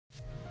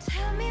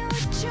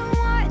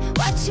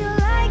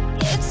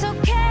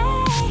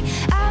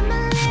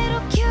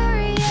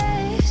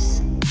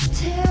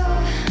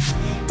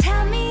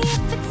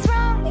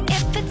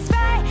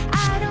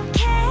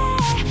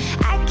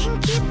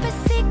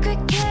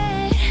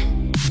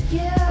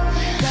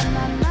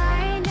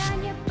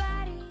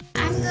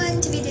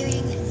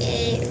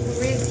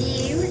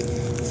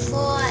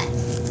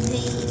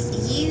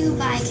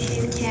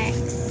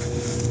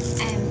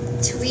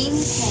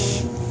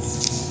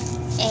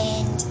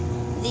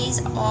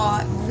these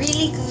are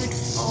really good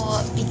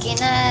for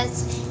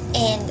beginners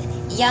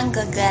and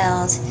younger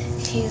girls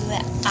who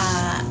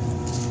are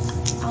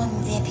on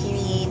their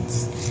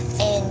periods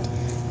and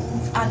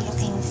are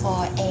looking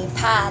for a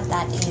pad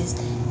that is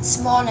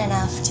small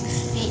enough to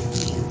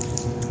fit you.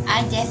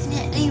 I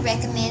definitely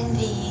recommend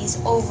these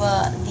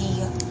over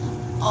the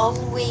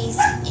Always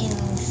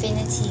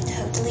Infinity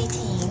Totally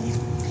Teen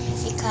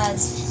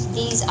because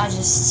these are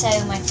just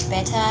so much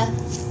better,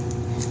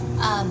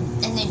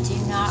 and they do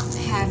not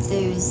have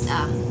those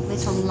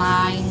little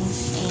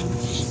lines, and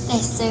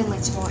they're so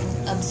much more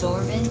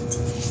absorbent.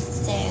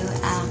 So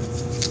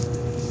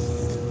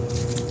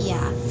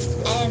yeah,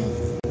 and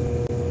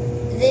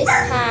this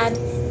pad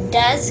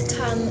does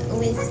come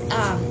with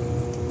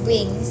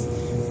wings,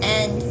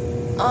 and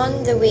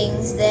on the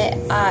wings there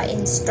are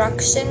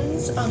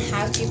instructions on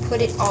how to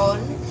put it on,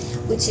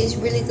 which is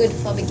really good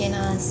for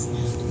beginners.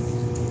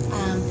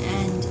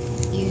 And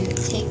you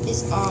take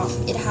this off.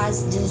 It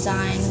has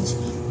designs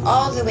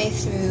all the way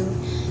through.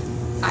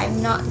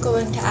 I'm not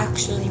going to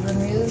actually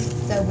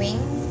remove the wing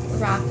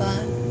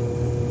wrapper,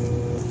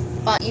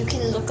 but you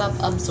can look up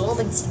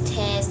absorbency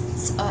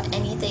tests or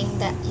anything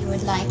that you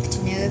would like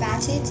to know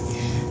about it.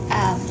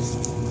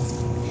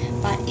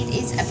 But it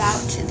is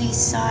about the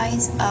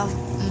size of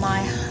my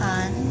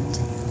hand,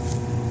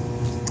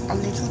 a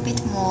little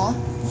bit more.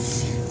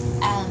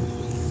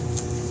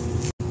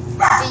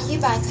 The U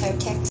by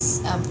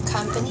Kotex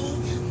company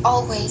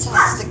always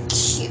has the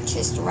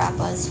cutest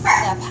wrappers for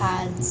their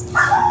pads,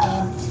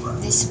 and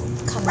this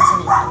comes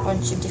in a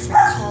bunch of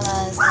different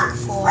colors, like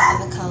 4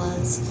 other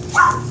colors.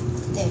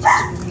 They're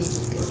just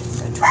really good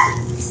for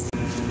tweens.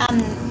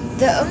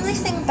 The only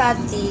thing about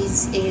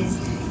these is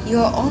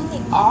your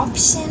only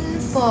option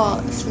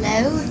for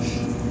flow,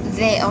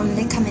 they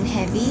only come in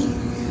heavy.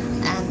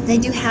 They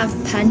do have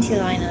panty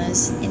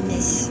liners in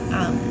this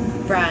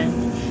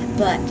brand,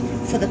 but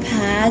for the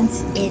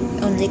pads it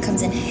only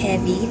comes in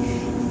heavy,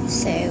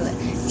 so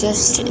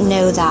just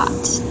know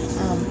that.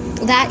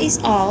 That is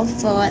all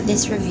for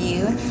this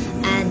review,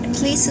 and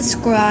please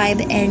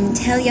subscribe and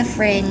tell your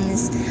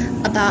friends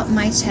about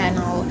my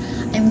channel.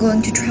 I'm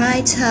going to try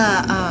to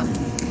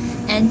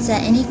answer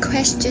any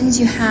questions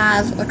you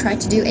have, or try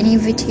to do any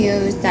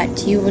videos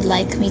that you would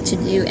like me to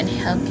do and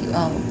help you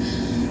all.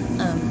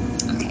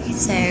 Okay,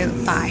 so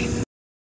bye.